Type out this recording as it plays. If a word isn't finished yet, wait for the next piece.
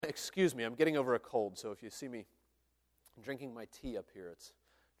excuse me, I'm getting over a cold, so if you see me drinking my tea up here, it's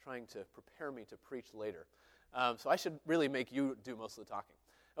trying to prepare me to preach later. So I should really make you do most of the talking.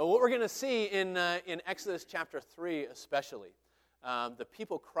 What we're going to see in Exodus chapter 3 especially, the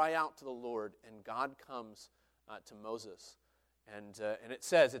people cry out to the Lord, and God comes to Moses. And it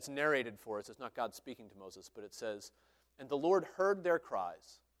says, it's narrated for us, it's not God speaking to Moses, but it says, "And the Lord heard their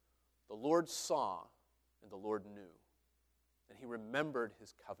cries, the Lord saw, and the Lord knew. And he remembered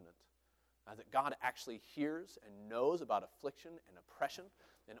his covenant." That God actually hears and knows about affliction and oppression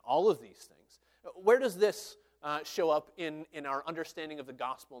and all of these things. Where does this show up in our understanding of the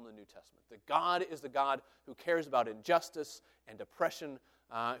gospel in the New Testament? That God is the God who cares about injustice and oppression,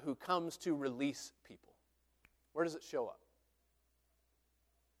 who comes to release people. Where does it show up?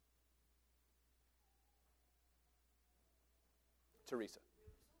 Teresa.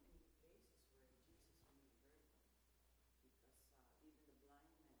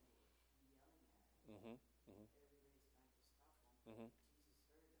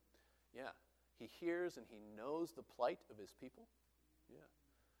 Yeah, he hears and he knows the plight of his people. Yeah.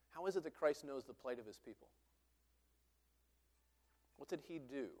 How is it that Christ knows the plight of his people? What did he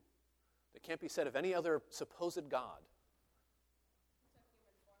do that can't be said of any other supposed God?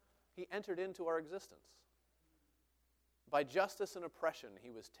 He entered into our existence. By justice and oppression,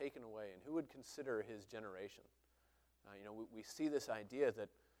 he was taken away. And who would consider his generation? We see this idea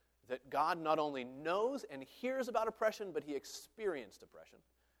that God not only knows and hears about oppression, but he experienced oppression.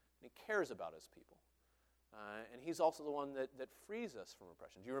 And he cares about his people. And he's also the one that frees us from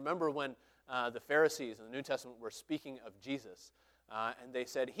oppression. Do you remember when the Pharisees in the New Testament were speaking of Jesus? And they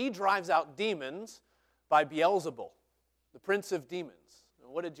said, he drives out demons by Beelzebul, the prince of demons.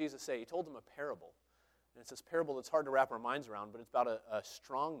 And what did Jesus say? He told them a parable. And it's this parable that's hard to wrap our minds around, but it's about a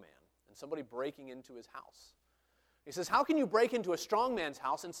strong man and somebody breaking into his house. He says, how can you break into a strong man's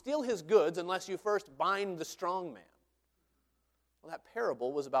house and steal his goods unless you first bind the strong man? Well, that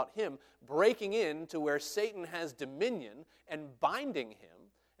parable was about him breaking into where Satan has dominion and binding him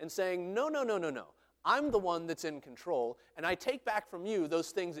and saying, no. I'm the one that's in control, and I take back from you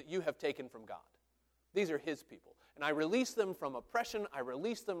those things that you have taken from God. These are his people. And I release them from oppression. I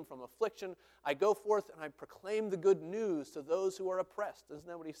release them from affliction. I go forth and I proclaim the good news to those who are oppressed. Isn't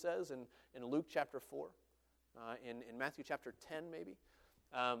that what he says in Luke chapter 4? In Matthew chapter 10, maybe?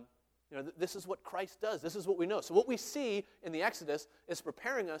 This is what Christ does. This is what we know. So what we see in the Exodus is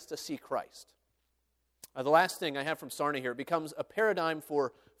preparing us to see Christ. The last thing I have from Sarna here becomes a paradigm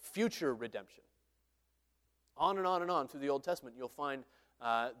for future redemption. On and on and on through the Old Testament, you'll find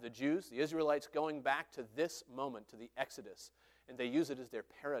the Jews, the Israelites, going back to this moment, to the Exodus, and they use it as their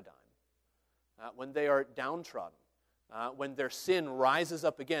paradigm. When they are downtrodden, when their sin rises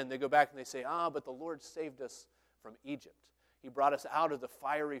up again, they go back and they say, but the Lord saved us from Egypt. He brought us out of the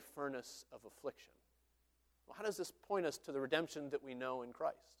fiery furnace of affliction. Well, how does this point us to the redemption that we know in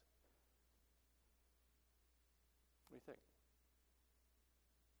Christ? What do you think?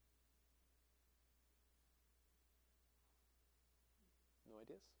 No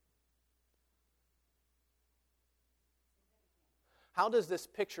ideas? How does this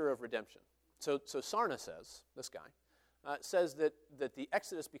picture of redemption? So Sarna says, this guy, says that the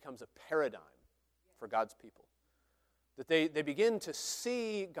Exodus becomes a paradigm for God's people. That they begin to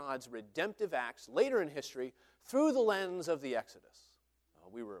see God's redemptive acts later in history through the lens of the Exodus.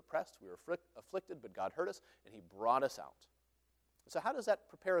 We were oppressed, we were afflicted, but God heard us, and he brought us out. So how does that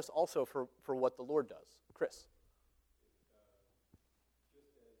prepare us also for what the Lord does? Chris?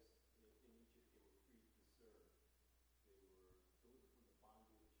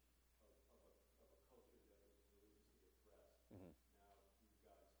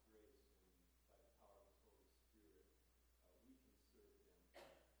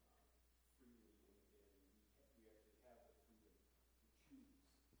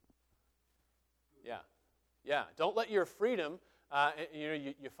 Yeah, don't let your freedom,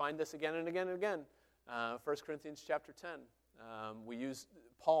 you find this again and again and again. 1 Corinthians chapter 10,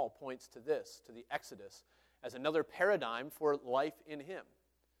 Paul points to this, to the Exodus, as another paradigm for life in him.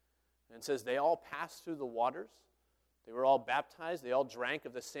 And says they all passed through the waters, they were all baptized, they all drank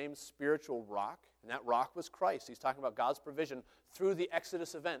of the same spiritual rock, and that rock was Christ. He's talking about God's provision through the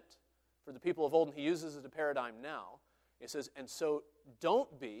Exodus event for the people of old, and he uses it as a paradigm now. He says, and so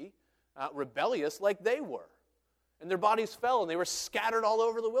don't be rebellious like they were. And their bodies fell, and they were scattered all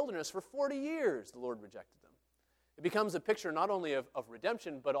over the wilderness for 40 years. The Lord rejected them. It becomes a picture not only of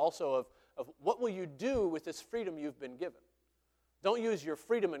redemption, but also of what will you do with this freedom you've been given. Don't use your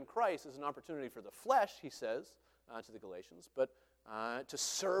freedom in Christ as an opportunity for the flesh, he says to the Galatians, but to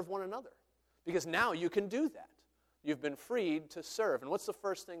serve one another. Because now you can do that. You've been freed to serve. And what's the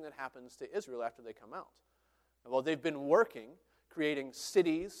first thing that happens to Israel after they come out? Well, they've been working, creating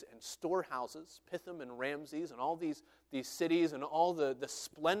cities and storehouses, Pithom and Ramses, and all these cities and all the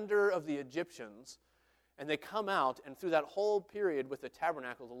splendor of the Egyptians. And they come out, and through that whole period with the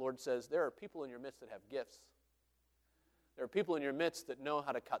tabernacle, the Lord says, there are people in your midst that have gifts. There are people in your midst that know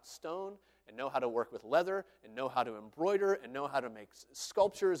how to cut stone, and know how to work with leather, and know how to embroider, and know how to make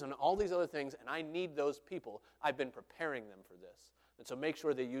sculptures, and all these other things, and I need those people. I've been preparing them for this. And so make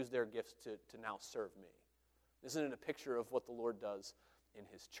sure they use their gifts to now serve me. Isn't it a picture of what the Lord does in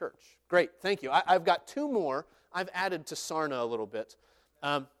his church? Great, thank you. I've got two more. I've added to Sarna a little bit.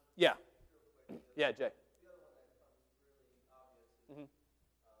 Yeah, Jay. Mm-hmm.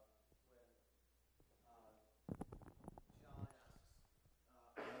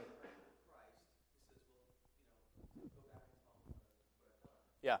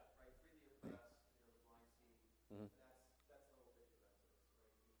 Yeah. Mm-hmm.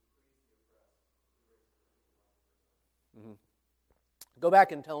 Mm-hmm. Go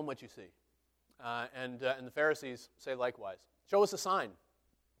back and tell them what you see. And the Pharisees say likewise. Show us a sign.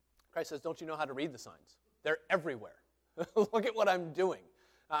 Christ says, don't you know how to read the signs? They're everywhere. Look at what I'm doing.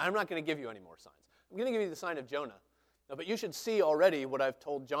 I'm not going to give you any more signs. I'm going to give you the sign of Jonah. But you should see already what I've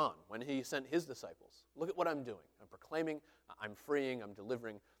told John when he sent his disciples. Look at what I'm doing. I'm proclaiming, I'm freeing, I'm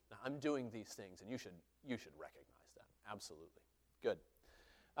delivering. I'm doing these things, and you should recognize that. Absolutely. Good.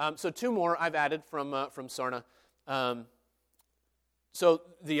 So two more I've added from Sarna. So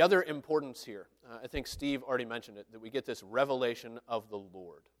the other importance here, I think Steve already mentioned it, that we get this revelation of the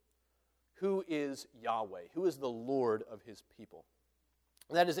Lord. Who is Yahweh? Who is the Lord of his people?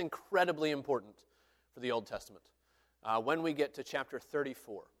 That is incredibly important for the Old Testament. When we get to chapter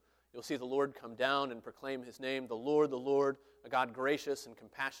 34, you'll see the Lord come down and proclaim his name, the Lord, a God gracious and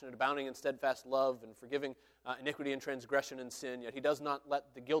compassionate, abounding in steadfast love and forgiving iniquity and transgression and sin, yet he does not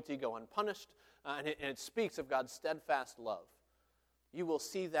let the guilty go unpunished, and it speaks of God's steadfast love. You will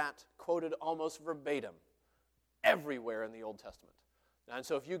see that quoted almost verbatim everywhere in the Old Testament. And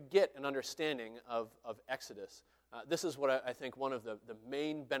so if you get an understanding of Exodus, this is what I think one of the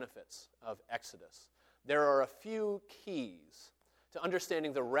main benefits of Exodus. There are a few keys to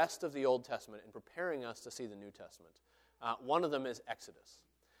understanding the rest of the Old Testament and preparing us to see the New Testament. One of them is Exodus.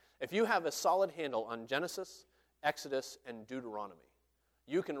 If you have a solid handle on Genesis, Exodus, and Deuteronomy,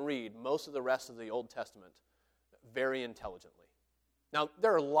 you can read most of the rest of the Old Testament very intelligently. Now,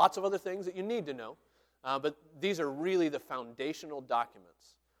 there are lots of other things that you need to know, but these are really the foundational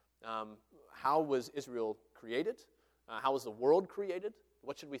documents. How was Israel created? How was the world created?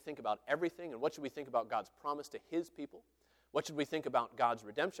 What should we think about everything? And what should we think about God's promise to his people? What should we think about God's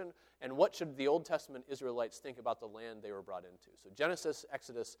redemption? And what should the Old Testament Israelites think about the land they were brought into? So Genesis,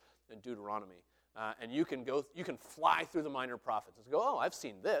 Exodus, and Deuteronomy. And you can fly through the minor prophets and go, oh, I've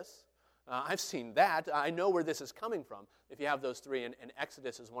seen this. I've seen that. I know where this is coming from. If you have those three, and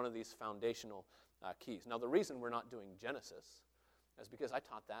Exodus is one of these foundational keys. Now, the reason we're not doing Genesis is because I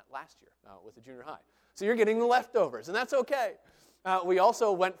taught that last year with the junior high. So you're getting the leftovers, and that's okay. We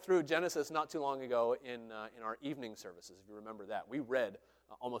also went through Genesis not too long ago in our evening services, if you remember that. We read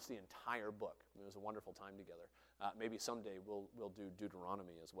almost the entire book. It was a wonderful time together. Maybe someday we'll do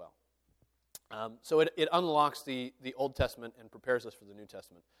Deuteronomy as well. So it unlocks the Old Testament and prepares us for the New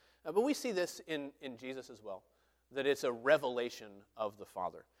Testament. But we see this in Jesus as well, that it's a revelation of the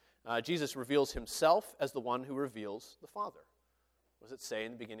Father. Jesus reveals himself as the one who reveals the Father. What does it say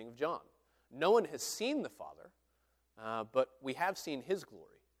in the beginning of John? No one has seen the Father, but we have seen his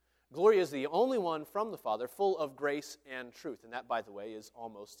glory. Glory is the only one from the Father, full of grace and truth. And that, by the way, is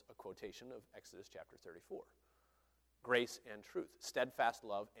almost a quotation of Exodus chapter 34. Grace and truth, steadfast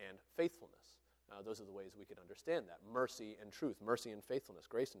love and faithfulness. Those are the ways we could understand that. Mercy and truth, mercy and faithfulness,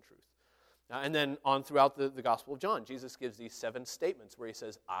 grace and truth. And then on throughout the Gospel of John, Jesus gives these 7 statements where he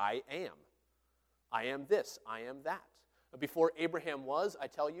says, I am. I am this, I am that. Before Abraham was, I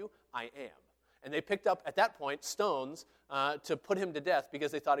tell you, I am. And they picked up, at that point, stones to put him to death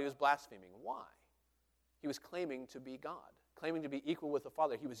because they thought he was blaspheming. Why? He was claiming to be God, claiming to be equal with the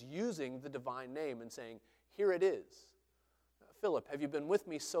Father. He was using the divine name and saying, here it is. Philip, have you been with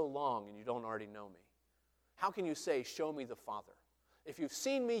me so long and you don't already know me? How can you say, show me the Father? If you've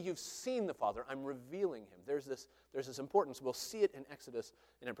seen me, you've seen the Father. I'm revealing him. There's this importance. We'll see it in Exodus,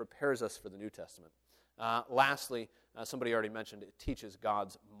 and it prepares us for the New Testament. Lastly, somebody already mentioned, it teaches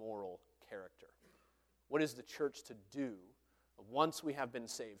God's moral character. What is the church to do once we have been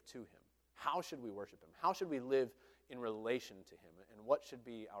saved to him? How should we worship him? How should we live in relation to him? And what should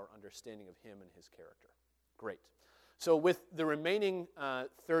be our understanding of him and his character? Great. So with the remaining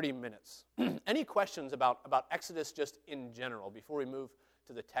 30 minutes, any questions about Exodus just in general before we move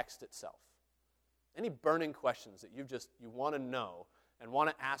to the text itself? Any burning questions that you want to know and want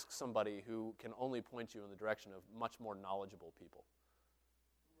to ask somebody who can only point you in the direction of much more knowledgeable people?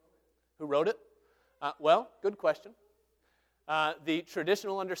 Who wrote it? Well, good question. The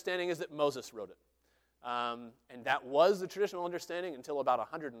traditional understanding is that Moses wrote it. And that was the traditional understanding until about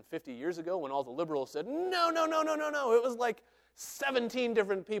 150 years ago when all the liberals said, no. It was like 17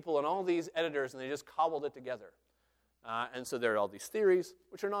 different people and all these editors, and they just cobbled it together. And so there are all these theories,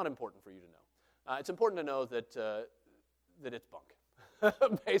 which are not important for you to know. It's important to know that it's bunk,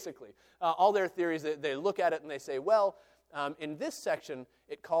 basically. All their theories, they look at it and they say, well, in this section,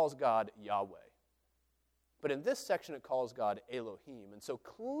 it calls God Yahweh. But in this section, it calls God Elohim. And so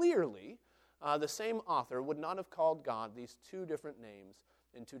clearly, the same author would not have called God these two different names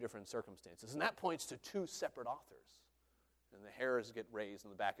in two different circumstances. And that points to two separate authors. And the hairs get raised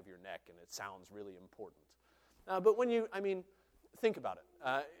in the back of your neck, and it sounds really important. But think about it.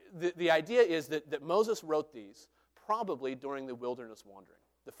 The idea is that Moses wrote these probably during the wilderness wandering.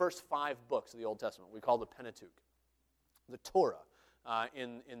 The first 5 books of the Old Testament we call the Pentateuch, the Torah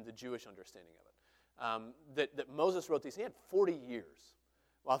in the Jewish understanding of it. That Moses wrote these. He had 40 years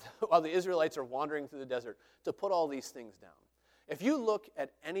while the Israelites are wandering through the desert to put all these things down. If you look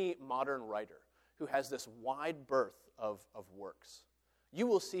at any modern writer who has this wide berth of works, you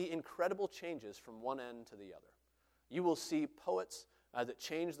will see incredible changes from one end to the other. You will see poets that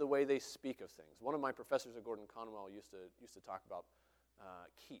change the way they speak of things. One of my professors at Gordon Conwell used to talk about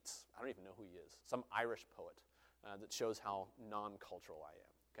Keats. I don't even know who he is. Some Irish poet that shows how non-cultural I am.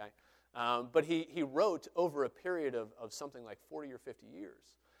 Okay, but he wrote over a period of something like 40 or 50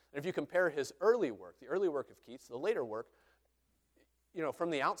 years. And if you compare his early work, the early work of Keats, the later work, from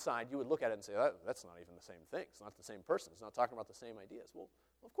the outside, you would look at it and say, that's not even the same thing. It's not the same person. It's not talking about the same ideas. Well,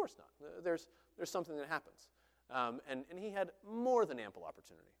 of course not. There's something that happens. And he had more than ample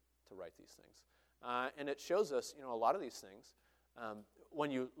opportunity to write these things. And it shows us, a lot of these things,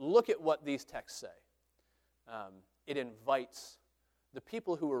 when you look at what these texts say, it invites the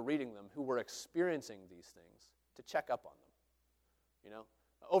people who were reading them, who were experiencing these things, to check up on them.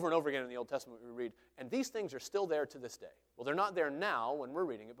 Over and over again in the Old Testament we read, and these things are still there to this day. Well, they're not there now when we're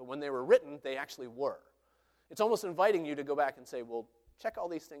reading it, but when they were written, they actually were. It's almost inviting you to go back and say, well, check all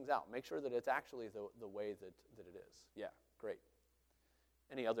these things out. Make sure that it's actually the way that it is. Yeah, great.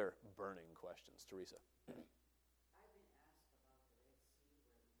 Any other burning questions, Teresa? I've been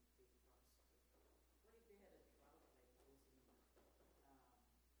asked about the Red Sea where we crossed pretty bad a drought like this,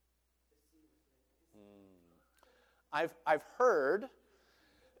 and the sea was like this. I've heard,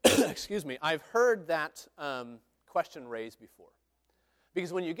 I've heard that question raised before.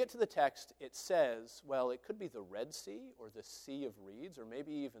 Because when you get to the text, it says, well, it could be the Red Sea or the Sea of Reeds or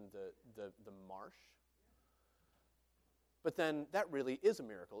maybe even the marsh. But then that really is a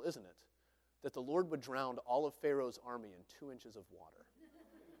miracle, isn't it? That the Lord would drown all of Pharaoh's army in 2 inches of water.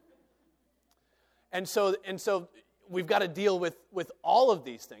 And so we've got to deal with all of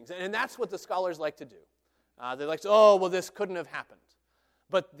these things. And that's what the scholars like to do. They like to say, oh, well, this couldn't have happened.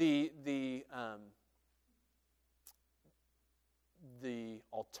 But the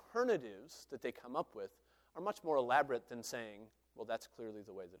alternatives that they come up with are much more elaborate than saying, well, that's clearly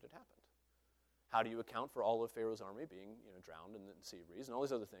the way that it happened. How do you account for all of Pharaoh's army being drowned in the Sea of Reeds and all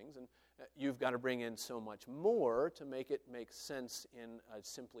these other things? And you've got to bring in so much more to make it make sense in a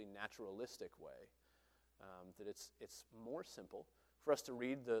simply naturalistic way. That it's more simple for us to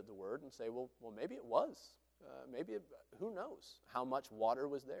read the word and say, well, maybe it was. Who knows how much water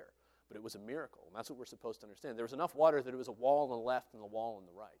was there. But it was a miracle, and that's what we're supposed to understand. There was enough water that it was a wall on the left and a wall on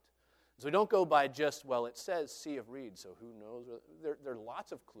the right. So we don't go by just, well, it says Sea of Reeds, so who knows? There are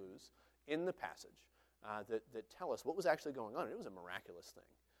lots of clues in the passage that tell us what was actually going on. It was a miraculous thing.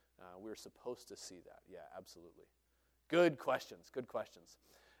 We're supposed to see that. Yeah, absolutely. Good questions.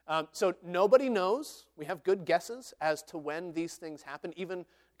 So nobody knows. We have good guesses as to when these things happen. Even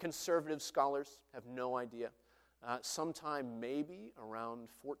conservative scholars have no idea. Sometime maybe around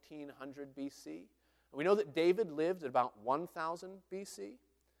 1400 BC. We know that David lived at about 1000 BC.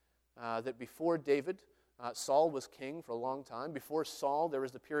 That before David, Saul was king for a long time. Before Saul, there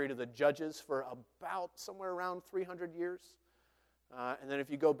was the period of the judges for about somewhere around 300 years. And then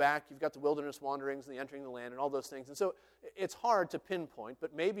if you go back, you've got the wilderness wanderings and the entering the land and all those things. And so it's hard to pinpoint,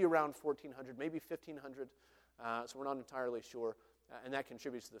 but maybe around 1400, maybe 1500. So we're not entirely sure. And that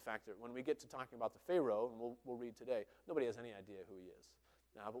contributes to the fact that when we get to talking about the Pharaoh, and we'll read today, nobody has any idea who he is.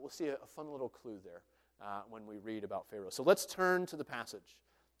 But we'll see a fun little clue there when we read about Pharaoh. So let's turn to the passage,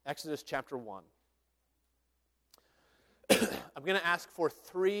 Exodus chapter 1. I'm going to ask for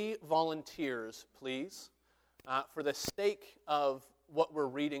 3 volunteers, please. For the sake of what we're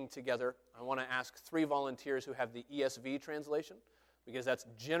reading together, I want to ask 3 volunteers who have the ESV translation, because that's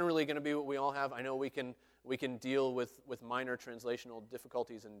generally going to be what we all have. I know we can deal with minor translational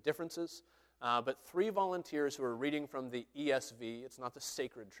difficulties and differences, but 3 volunteers who are reading from the ESV. It's not the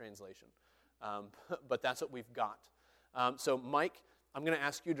sacred translation, but that's what we've got. So Mike, I'm going to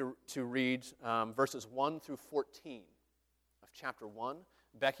ask you to read verses 1 through 14 of chapter 1.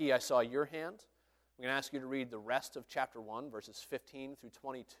 Becky, I saw your hand. I'm going to ask you to read the rest of chapter 1, verses 15 through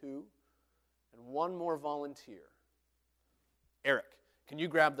 22. And one more volunteer. Eric, can you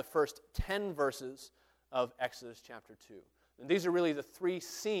grab the first 10 verses of Exodus chapter 2? And these are really the 3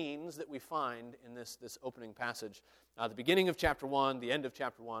 scenes that we find in this opening passage. The beginning of chapter 1, the end of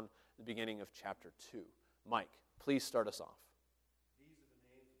chapter 1, the beginning of chapter 2. Mike, please start us off.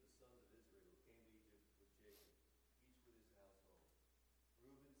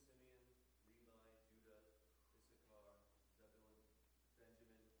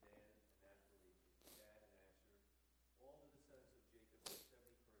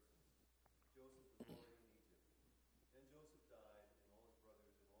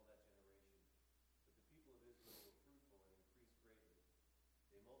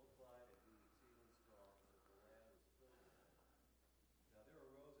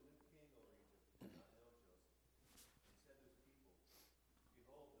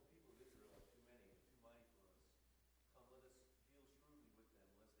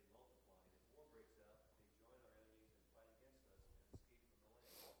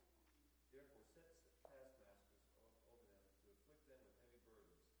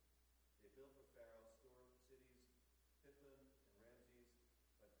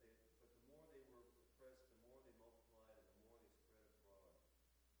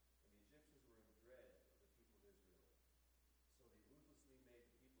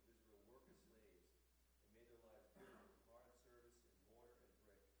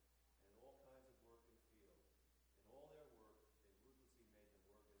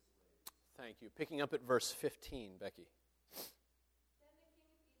 Thank you. Picking up at verse 15, Becky.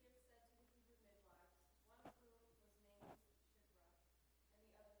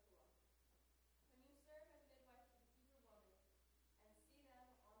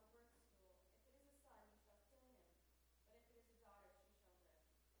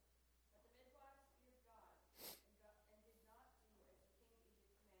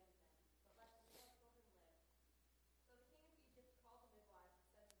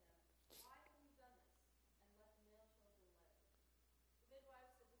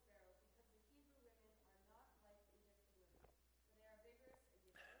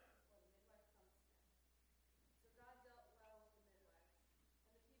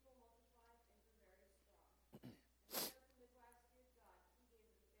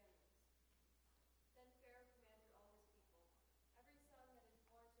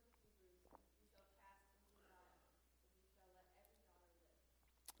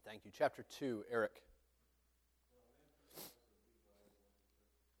 Thank you. Chapter 2, Eric.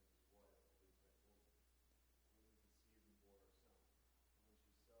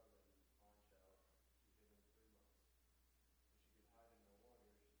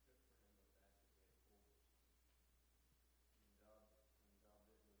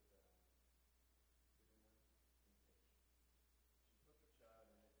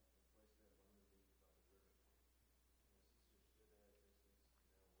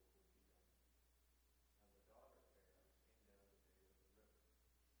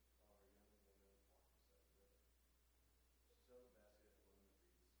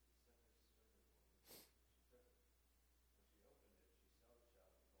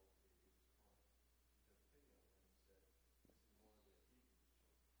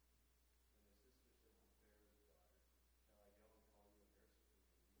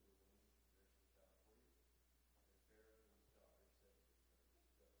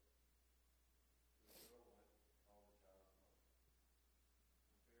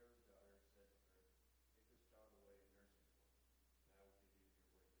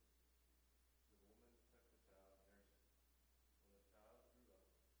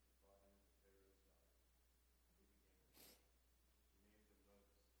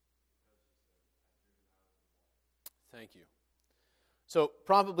 Thank you. So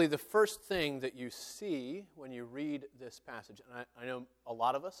probably the first thing that you see when you read this passage, and I know a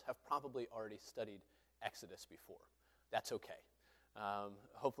lot of us have probably already studied Exodus before. That's okay.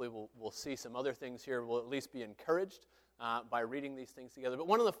 Hopefully we'll see some other things here. We'll at least be encouraged by reading these things together. But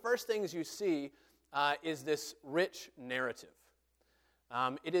one of the first things you see is this rich narrative.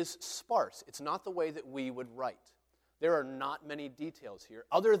 It is sparse. It's not the way that we would write. There are not many details here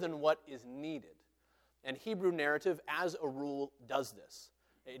other than what is needed. And Hebrew narrative, as a rule, does this.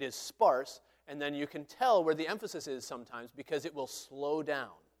 It is sparse, and then you can tell where the emphasis is sometimes because it will slow down.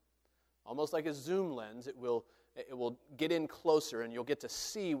 Almost like a zoom lens, it will get in closer, and you'll get to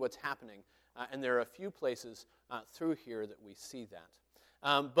see what's happening. And there are a few places through here that we see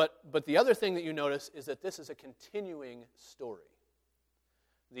that. But the other thing that you notice is that this is a continuing story.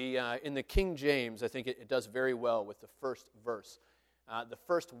 In the King James, I think it does very well with the first verse. The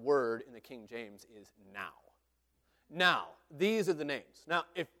first word in the King James is now. Now, these are the names. Now,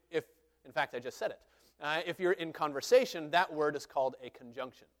 if in fact, I just said it. If you're in conversation, that word is called a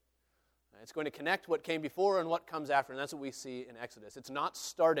conjunction. It's going to connect what came before and what comes after, and that's what we see in Exodus. It's not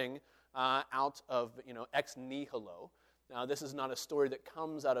starting out of, ex nihilo. Now, this is not a story that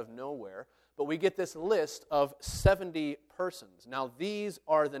comes out of nowhere, but we get this list of 70 persons. Now, these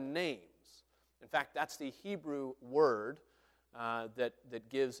are the names. In fact, that's the Hebrew word that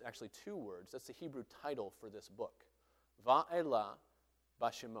gives actually two words. That's the Hebrew title for this book. Va'elah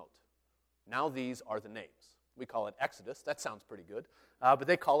Bashemot. Now these are the names. We call it Exodus. That sounds pretty good. But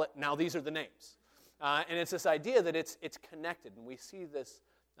they call it, now these are the names. And it's this idea that it's connected. And we see this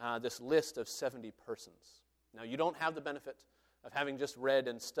list of 70 persons. Now, you don't have the benefit of having just read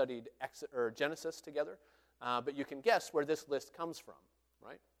and studied Genesis together, but you can guess where this list comes from,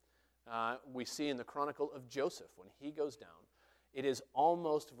 right? We see in the Chronicle of Joseph, when he goes down, it is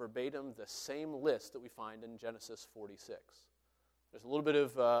almost verbatim the same list that we find in Genesis 46. There's a little bit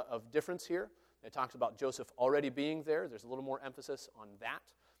of difference here. It talks about Joseph already being there. There's a little more emphasis on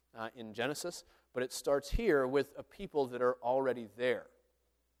that in Genesis, but it starts here with a people that are already there.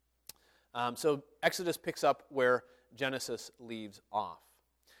 So Exodus picks up where Genesis leaves off.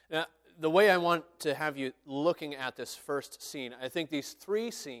 Now, the way I want to have you looking at this first scene, I think these three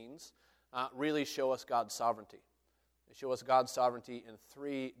scenes really show us God's sovereignty. They show us God's sovereignty in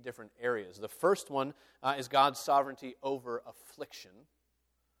three different areas. The first one is God's sovereignty over affliction.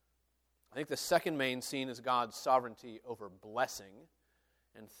 I think the second main scene is God's sovereignty over blessing.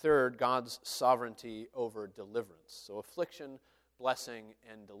 And third, God's sovereignty over deliverance. So affliction, blessing,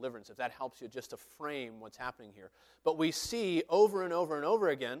 and deliverance, if that helps you just to frame what's happening here. But we see over and over and over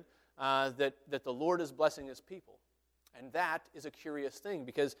again that the Lord is blessing His people. And that is a curious thing,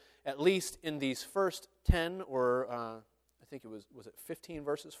 because at least in these first 10 or I think it was it 15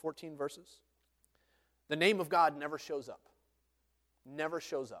 verses, 14 verses? The name of God never shows up. Never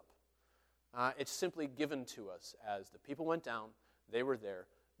shows up. It's simply given to us as the people went down, they were there,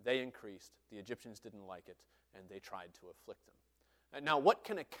 they increased, the Egyptians didn't like it, and they tried to afflict them. Now, what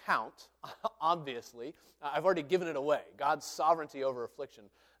can account, obviously, I've already given it away, God's sovereignty over affliction,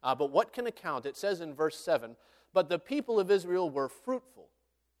 but what can account? It says in verse 7, "But the people of Israel were fruitful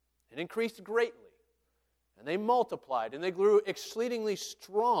and increased greatly, and they multiplied, and they grew exceedingly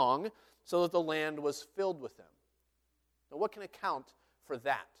strong, so that the land was filled with them." Now, what can account for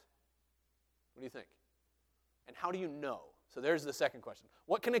that? What do you think? And how do you know? So there's the second question.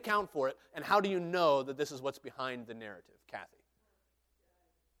 What can account for it, and how do you know that this is what's behind the narrative? Kathy.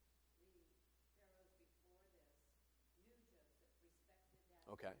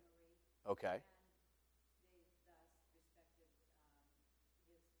 Okay. Okay.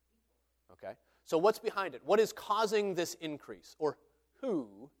 Okay. So what's behind it? What is causing this increase? Or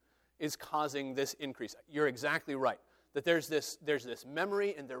who is causing this increase? You're exactly right. That there's this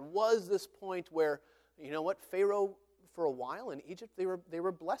memory, and there was this point where, you know what, Pharaoh, for a while in Egypt, they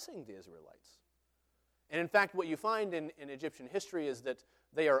were blessing the Israelites. And in fact, what you find in Egyptian history is that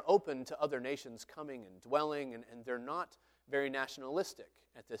they are open to other nations coming and dwelling, and they're not very nationalistic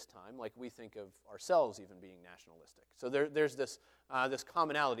at this time, like we think of ourselves even being nationalistic. So there's this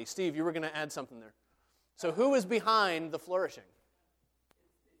commonality. Steve, you were going to add something there. So who is behind the flourishing?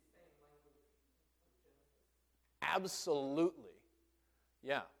 Absolutely.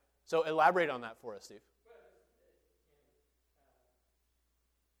 Yeah. So elaborate on that for us, Steve.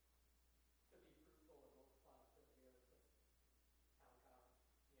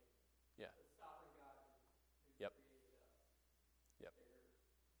 Yeah. Yep. Yep.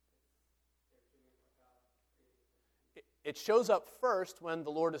 It shows up first when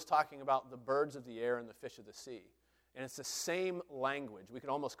the Lord is talking about the birds of the air and the fish of the sea. And it's the same language. We could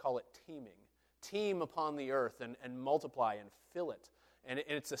almost call it teeming. Teem upon the earth and multiply and fill it. And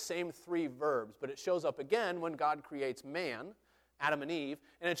it's the same three verbs, but it shows up again when God creates man, Adam and Eve,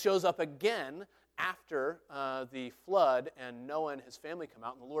 and it shows up again after the flood and Noah and his family come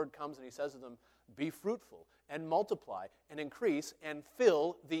out, and the Lord comes and He says to them, "Be fruitful and multiply and increase and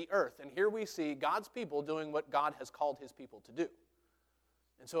fill the earth." And here we see God's people doing what God has called His people to do.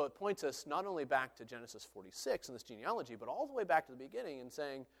 And so it points us not only back to Genesis 46 and this genealogy, but all the way back to the beginning and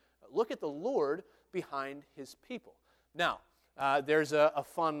saying, look at the Lord behind his people. Now, there's a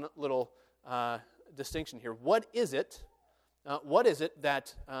fun little distinction here. What is it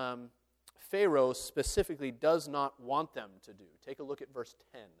that Pharaoh specifically does not want them to do? Take a look at verse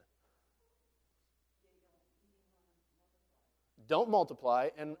 10. Don't multiply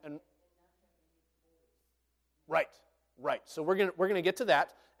and right. So we're gonna get to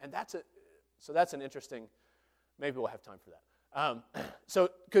that, and that's an interesting. Maybe we'll have time for that. So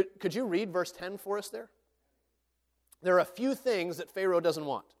could you read verse 10 for us there? There are a few things that Pharaoh doesn't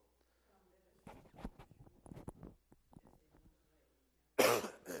want.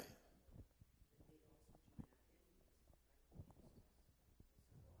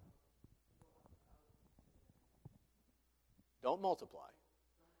 Don't multiply.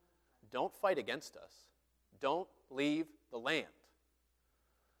 Don't fight against us. Don't leave the land.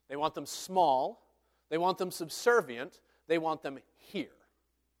 They want them small. They want them subservient. They want them here.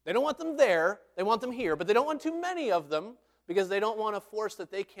 They don't want them there. They want them here. But they don't want too many of them because they don't want a force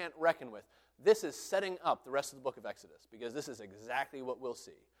that they can't reckon with. This is setting up the rest of the book of Exodus because this is exactly what we'll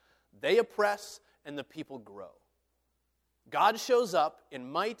see. They oppress and the people grow. God shows up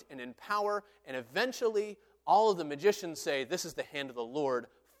in might and in power, and eventually all of the magicians say, this is the hand of the Lord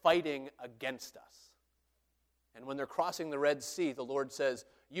fighting against us. And when they're crossing the Red Sea, the Lord says,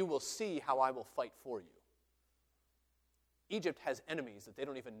 you will see how I will fight for you. Egypt has enemies that they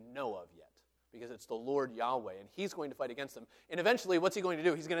don't even know of yet because it's the Lord Yahweh, and he's going to fight against them. And eventually, what's he going to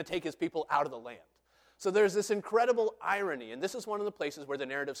do? He's going to take his people out of the land. So there's this incredible irony, and this is one of the places where the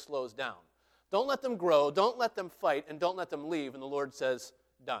narrative slows down. Don't let them grow, don't let them fight, and don't let them leave. And the Lord says,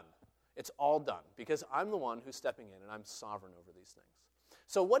 done. It's all done because I'm the one who's stepping in, and I'm sovereign over these things.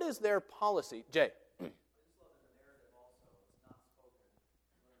 So what is their policy? Jay?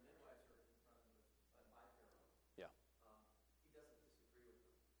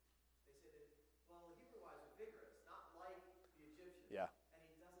 Yeah. And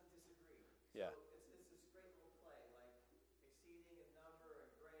he doesn't disagree. Yeah. So it's this great little play, like exceeding in number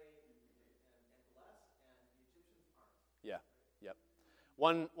and great and blessed, and the Egyptians aren't. Yeah. Yep.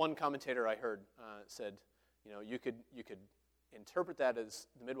 One commentator I heard said, you could interpret that as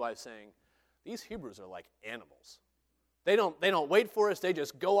the midwife saying, these Hebrews are like animals. They don't wait for us. They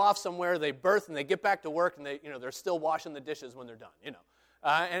just go off somewhere. They birth and they get back to work, and they're still washing the dishes when they're done.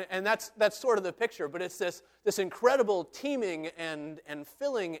 And that's sort of the picture, but it's this incredible teaming and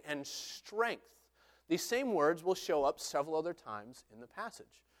filling and strength. These same words will show up several other times in the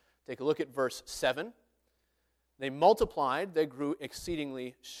passage. Take a look at verse 7. They multiplied, they grew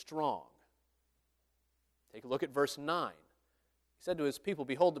exceedingly strong. Take a look at verse 9. He said to his people,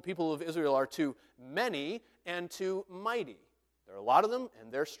 behold, the people of Israel are too many and too mighty. There are a lot of them,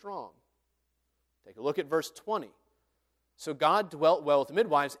 and they're strong. Take a look at verse 20. So God dwelt well with the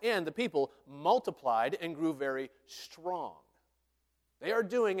midwives, and the people multiplied and grew very strong. They are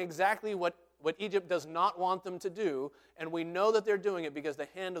doing exactly what Egypt does not want them to do, and we know that they're doing it because the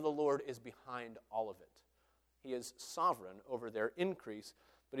hand of the Lord is behind all of it. He is sovereign over their increase,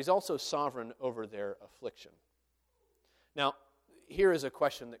 but he's also sovereign over their affliction. Now, here is a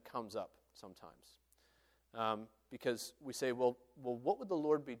question that comes up sometimes, because we say, well, what would the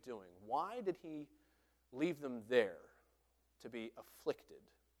Lord be doing? Why did he leave them there to be afflicted?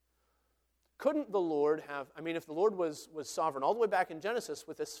 Couldn't the Lord have, if the Lord was sovereign all the way back in Genesis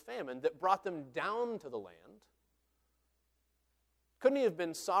with this famine that brought them down to the land, couldn't he have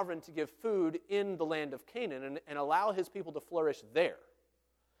been sovereign to give food in the land of Canaan and allow his people to flourish there?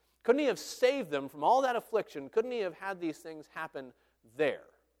 Couldn't he have saved them from all that affliction? Couldn't he have had these things happen there?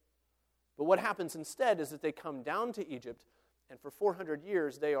 But what happens instead is that they come down to Egypt, and for 400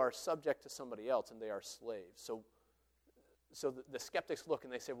 years they are subject to somebody else and they are slaves. So the skeptics look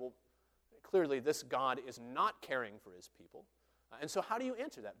and they say, well, clearly this God is not caring for his people. And so how do you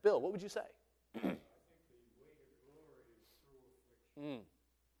answer that? Bill, what would you say? I think the weight of glory is through affliction.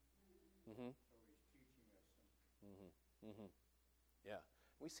 Mm-hmm. So he's teaching us something. Mm-hmm. Mm-hmm. Yeah.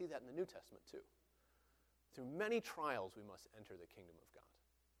 We see that in the New Testament too. Through many trials we must enter the kingdom of God.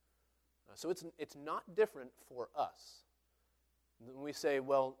 So it's not different for us. When we say,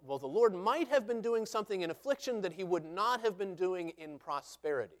 well, the Lord might have been doing something in affliction that he would not have been doing in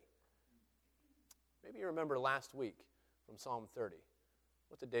prosperity. Maybe you remember last week from Psalm 30.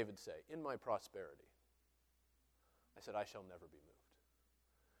 What did David say? In my prosperity, I said, I shall never be moved.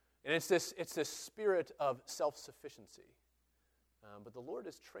 And it's this spirit of self-sufficiency. But the Lord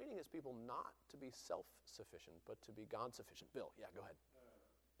is training his people not to be self-sufficient, but to be God-sufficient. Bill, yeah, go ahead.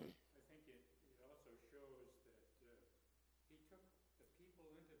 I think it also shows that he took the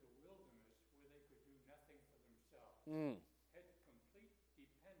people had complete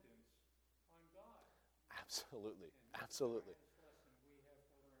dependence on God. Absolutely. And that's Absolutely. the greatest lesson we have to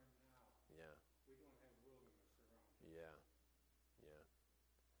learn now. Yeah. We don't have wilderness around here. Yeah. Yeah.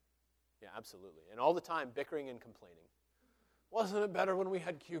 Yeah, absolutely. And all the time bickering and complaining. Wasn't it better when we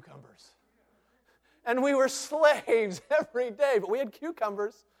had cucumbers? And we were slaves every day, but we had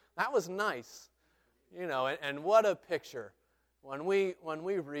cucumbers. That was nice. You know, and what a picture. When we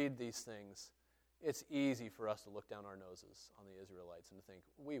read these things, it's easy for us to look down our noses on the Israelites and to think,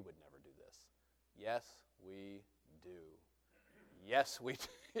 we would never do this. Yes, we do. Yes, we do.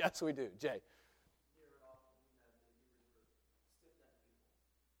 Yes, we do. Jay. Here often that the Hebrews were stiff-necked people,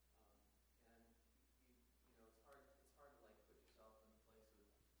 and it's hard to like put yourself in the place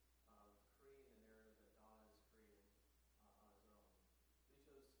of creating a narrative that God is creating on His own. But He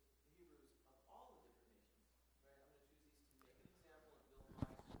chose the Hebrews of all the different nations, right? I'm going to choose these to make an example and build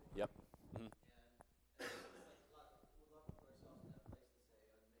my story. Yep. And it's like we'd love to put ourselves in that place to say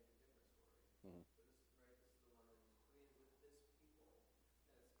and make a different story. Mhm. But this is the one that was created with this people, and it's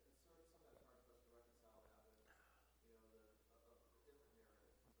sort of sometimes hard for us to reconcile that with the different narrative, the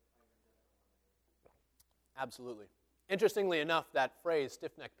kind of different one. Absolutely. Interestingly enough, that phrase,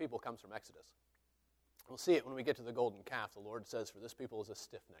 stiff-necked people, comes from Exodus. We'll see it when we get to the golden calf. The Lord says, for this people is a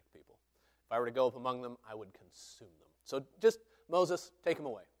stiff-necked people. If I were to go up among them, I would consume them. So just, Moses, take them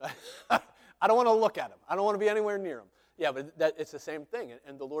away. I don't want to look at them. I don't want to be anywhere near them. Yeah, but it's the same thing.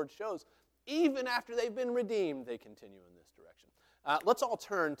 And the Lord shows, even after they've been redeemed, they continue in this direction. Let's all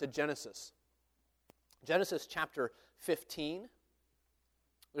turn to Genesis. Genesis chapter 15.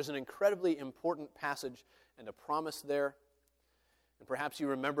 There's an incredibly important passage and a promise there. And perhaps you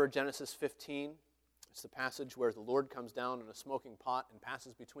remember Genesis 15. It's the passage where the Lord comes down in a smoking pot and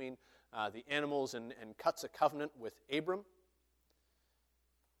passes between the animals and cuts a covenant with Abram.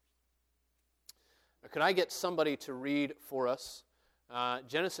 Could I get somebody to read for us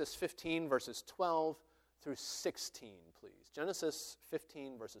Genesis 15, verses 12 through 16, please? Genesis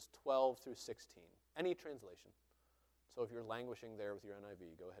 15, verses 12 through 16. Any translation. So if you're languishing there with your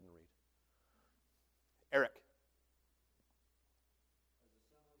NIV, go ahead and read. Eric.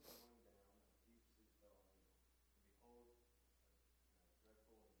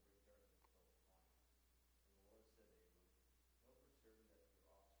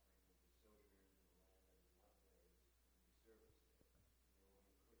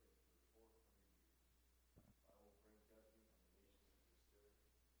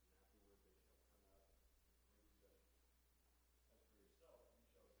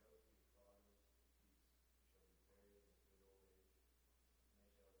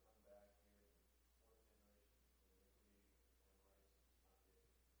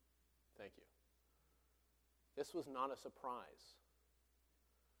 Thank you. This was not a surprise.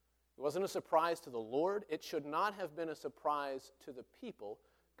 It wasn't a surprise to the Lord. It should not have been a surprise to the people.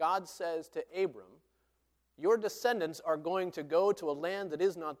 God says to Abram, your descendants are going to go to a land that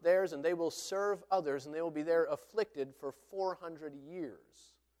is not theirs, and they will serve others, and they will be there afflicted for 400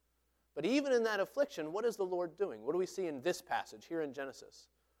 years. But even in that affliction, what is the Lord doing? What do we see in this passage here in Genesis?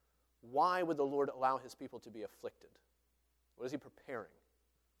 Why would the Lord allow his people to be afflicted? What is he preparing?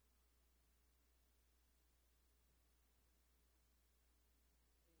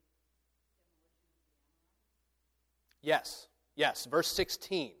 Yes, verse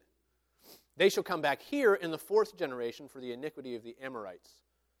 16. They shall come back here in the fourth generation, for the iniquity of the Amorites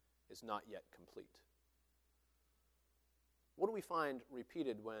is not yet complete. What do we find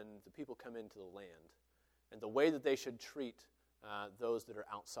repeated when the people come into the land and the way that they should treat those that are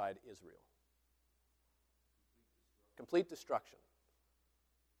outside Israel? Complete destruction.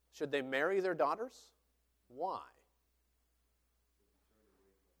 Should they marry their daughters? Why?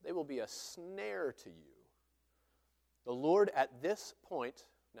 They will be a snare to you. The Lord at this point,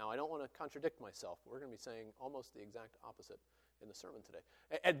 now I don't want to contradict myself, we're going to be saying almost the exact opposite in the sermon today.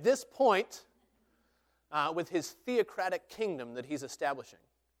 At this point, with his theocratic kingdom that he's establishing,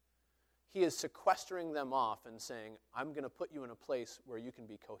 he is sequestering them off and saying, I'm going to put you in a place where you can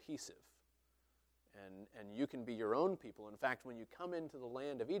be cohesive and you can be your own people. In fact, when you come into the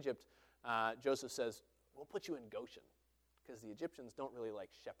land of Egypt, Joseph says, we'll put you in Goshen because the Egyptians don't really like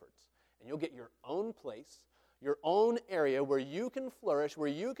shepherds. And you'll get your own place, your own area where you can flourish, where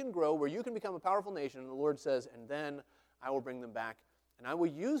you can grow, where you can become a powerful nation. And the Lord says, and then I will bring them back, and I will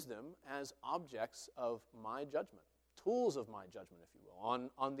use them as objects of my judgment, tools of my judgment, if you will,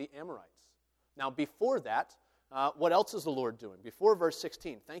 on the Amorites. Now, before that, what else is the Lord doing? Before verse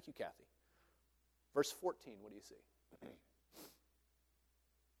 16, thank you, Kathy. Verse 14, what do you see?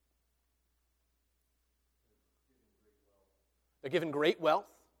 They're given great wealth.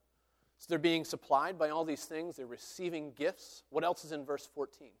 So they're being supplied by all these things. They're receiving gifts. What else is in verse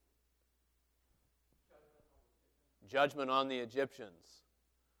 14? Judgment on the Egyptians.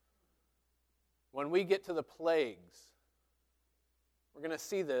 When we get to the plagues, we're going to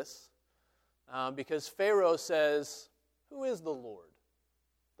see this because Pharaoh says, "Who is the Lord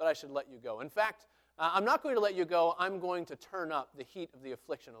that I should let you go?" In fact, I'm not going to let you go. I'm going to turn up the heat of the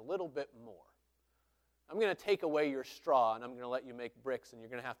affliction a little bit more. I'm going to take away your straw, and I'm going to let you make bricks, and you're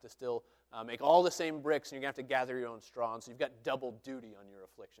going to have to still make all the same bricks, and you're going to have to gather your own straw, and so you've got double duty on your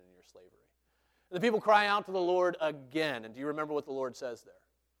affliction and your slavery. And the people cry out to the Lord again, and do you remember what the Lord says there?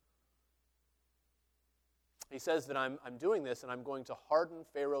 He says that I'm doing this, and I'm going to harden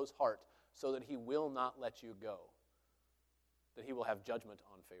Pharaoh's heart so that he will not let you go, that he will have judgment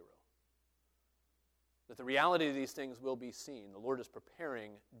on Pharaoh. That the reality of these things will be seen. The Lord is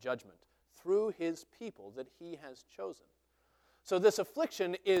preparing judgment through his people that he has chosen. So this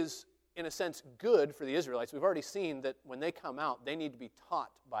affliction is, in a sense, good for the Israelites. We've already seen that when they come out, they need to be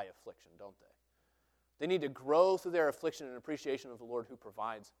taught by affliction, don't they? They need to grow through their affliction in appreciation of the Lord who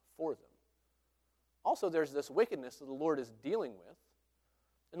provides for them. Also, there's this wickedness that the Lord is dealing with.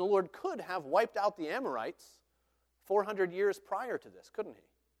 And the Lord could have wiped out the Amorites 400 years prior to this, couldn't he?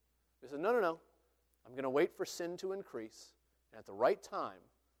 He said, no. I'm going to wait for sin to increase. And at the right time,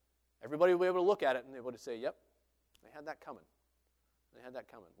 everybody will be able to look at it and they'll be able to say, yep, they had that coming. They had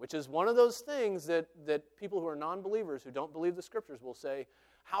that coming. Which is one of those things that people who are non-believers, who don't believe the Scriptures, will say,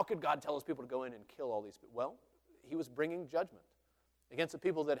 how could God tell his people to go in and kill all these people? Well, he was bringing judgment against the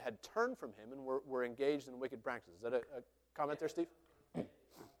people that had turned from him and were engaged in wicked practices. Is that a comment there, Steve?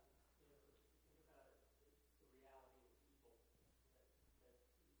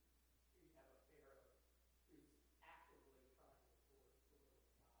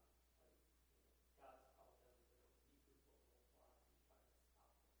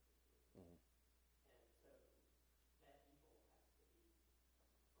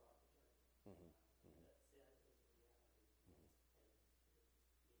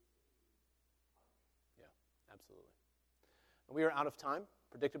 Absolutely. And we are out of time,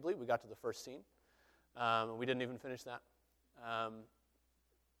 predictably. We got to the first scene. We didn't even finish that.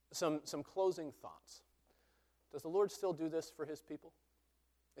 Some closing thoughts. Does the Lord still do this for his people?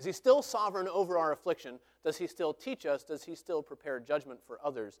 Is he still sovereign over our affliction? Does he still teach us? Does he still prepare judgment for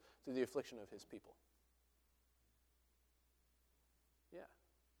others through the affliction of his people?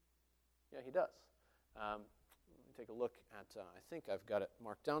 Yeah, he does. Let me take a look at, I think I've got it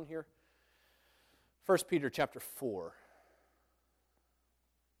marked down here. 1 Peter chapter 4.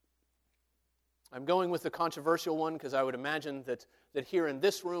 I'm going with the controversial one because I would imagine that here in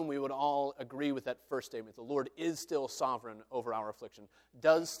this room we would all agree with that first statement. The Lord is still sovereign over our affliction,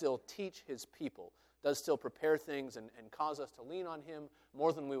 does still teach his people, does still prepare things and cause us to lean on him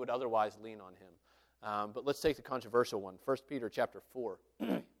more than we would otherwise lean on him. But let's take the controversial one. 1 Peter chapter 4,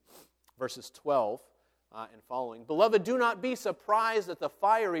 verses 12. And following. Beloved, do not be surprised at the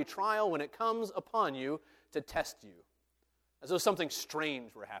fiery trial when it comes upon you to test you, as though something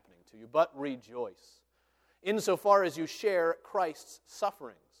strange were happening to you, but rejoice, insofar as you share Christ's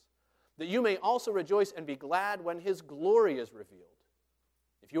sufferings, that you may also rejoice and be glad when his glory is revealed.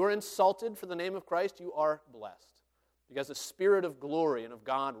 If you are insulted for the name of Christ, you are blessed, because the Spirit of glory and of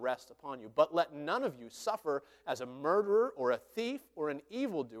God rests upon you. But let none of you suffer as a murderer or a thief or an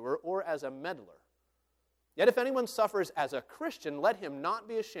evildoer or as a meddler. Yet if anyone suffers as a Christian, let him not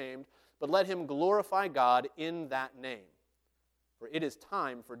be ashamed, but let him glorify God in that name. For it is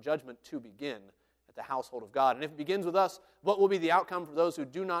time for judgment to begin at the household of God. And if it begins with us, what will be the outcome for those who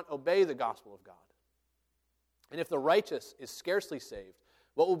do not obey the gospel of God? And if the righteous is scarcely saved,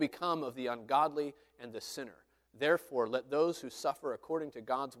 what will become of the ungodly and the sinner? Therefore, let those who suffer according to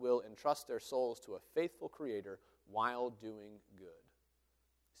God's will entrust their souls to a faithful Creator while doing good.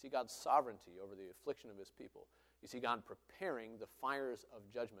 You see God's sovereignty over the affliction of his people. You see God preparing the fires of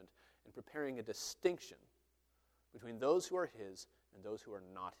judgment and preparing a distinction between those who are his and those who are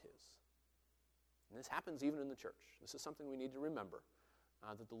not his. And this happens even in the church. This is something we need to remember,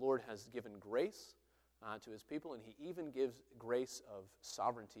 that the Lord has given grace to his people, and he even gives grace of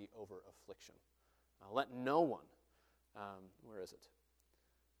sovereignty over affliction. Let no one, where is it?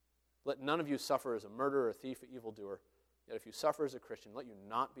 Let none of you suffer as a murderer, a thief, an evildoer. Yet if you suffer as a Christian, let you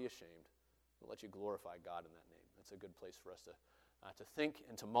not be ashamed, but let you glorify God in that name. That's a good place for us to think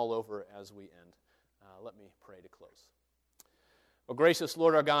and to mull over as we end. Let me pray to close. Oh, gracious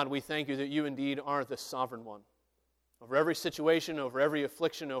Lord our God, we thank you that you indeed are the sovereign one. Over every situation, over every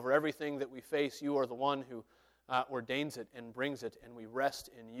affliction, over everything that we face, you are the one who ordains it and brings it, and we rest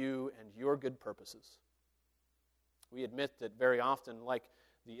in you and your good purposes. We admit that very often, like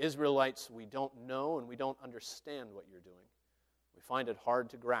the Israelites, we don't know and we don't understand what you're doing. We find it hard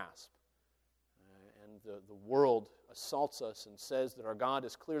to grasp. And the world assaults us and says that our God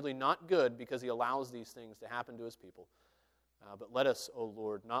is clearly not good because he allows these things to happen to his people. But let us, O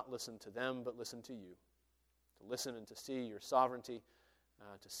Lord, not listen to them, but listen to you. To listen and to see your sovereignty,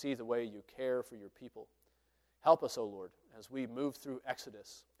 to see the way you care for your people. Help us, O Lord, as we move through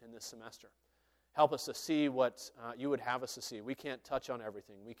Exodus in this semester. Help us to see what you would have us to see. We can't touch on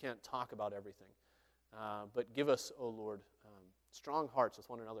everything. We can't talk about everything. But give us, O Lord, strong hearts with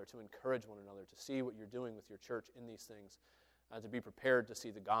one another, to encourage one another, to see what you're doing with your church in these things, to be prepared to see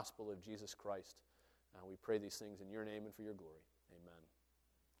the gospel of Jesus Christ. We pray these things in your name and for your glory. Amen.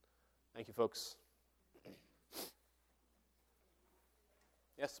 Thank you, folks.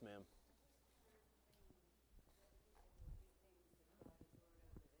 Yes, ma'am.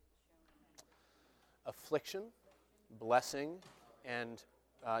 Affliction, blessing, and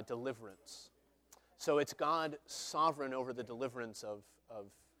deliverance. So it's God sovereign over the deliverance of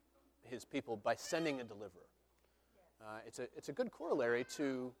his people by sending a deliverer. It's a good corollary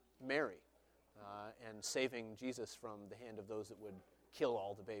to Mary and saving Jesus from the hand of those that would kill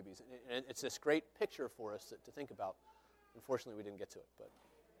all the babies. And it's this great picture for us to think about. Unfortunately, we didn't get to it, but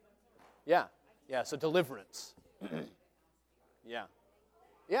yeah. So deliverance.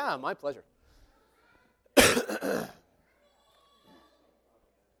 Yeah, my pleasure.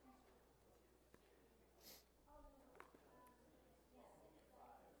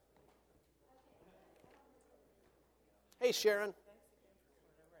 Hey, Sharon.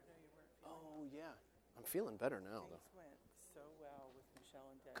 Oh, yeah. I'm feeling better now, though. Things went so well with Michelle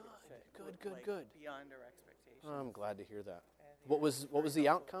and Debbie. Good. Beyond our expectations. I'm glad to hear that. And What was the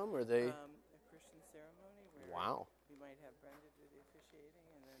outcome? Were they? A Christian ceremony where Wow. we might have Brenda do the officiating,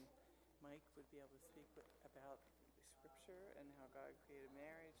 and then Mike would be able to speak about Scripture and how God created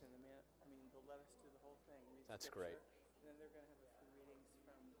marriage, and they'll let us do the whole thing. Read That's Scripture, great. And then they're going to have a few readings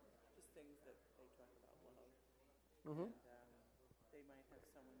from just things that they talk about love. Mm-hmm. And they might have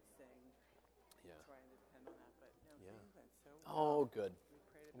someone sing. Yeah. Trying to depend on that, but no, Yeah. things went so well. Oh, good. We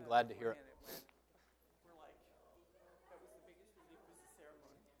prayed I'm about glad to hear it. and went, we're like, that was the biggest relief was the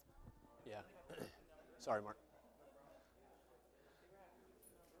ceremony. Yeah. Sorry, Mark.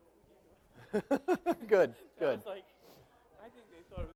 Good. I was like,